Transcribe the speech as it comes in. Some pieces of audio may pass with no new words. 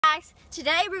guys,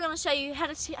 today we're going to show you how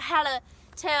to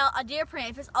tell a deer print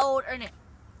if it's old or new.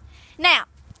 Now,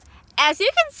 as you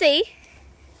can see,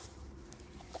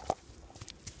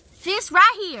 this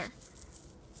right here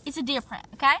is a deer print,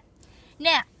 okay?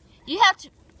 Now, you have to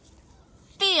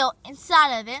feel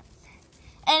inside of it,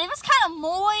 and if it's kind of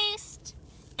moist,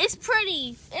 it's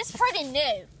pretty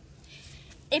new.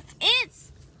 If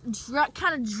it's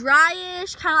kind of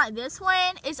dryish, kind of like this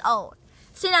one, it's old.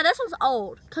 See, now this one's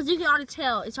old because you can already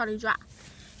tell it's already dry.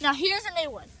 Now here's a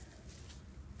new one.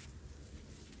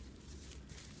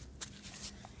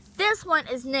 This one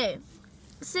is new.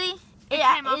 See, it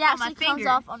actually comes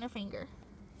off on your finger.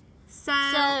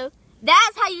 So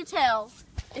that's how you tell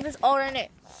if it's old or new.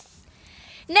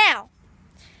 Now,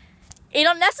 it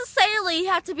don't necessarily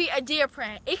have to be a deer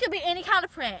print. It could be any kind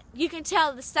of print. You can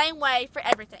tell the same way for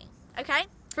everything. Okay?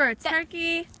 For a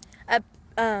turkey,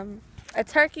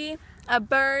 a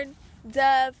bird,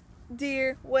 dove,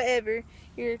 deer, whatever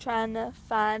you're trying to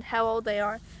find how old they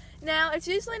are. Now, it's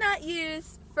usually not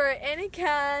used for any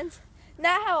kind,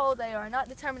 not how old they are, not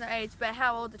determine their age, but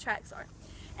how old the tracks are.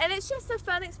 And it's just a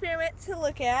fun experiment to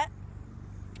look at.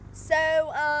 So,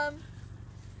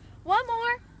 one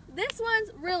more. This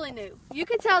one's really new. You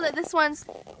can tell that this one's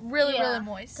really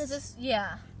moist.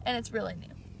 And it's really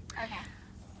new. Okay.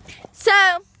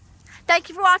 So, thank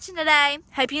you for watching today.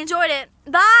 Hope you enjoyed it.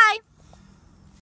 Bye!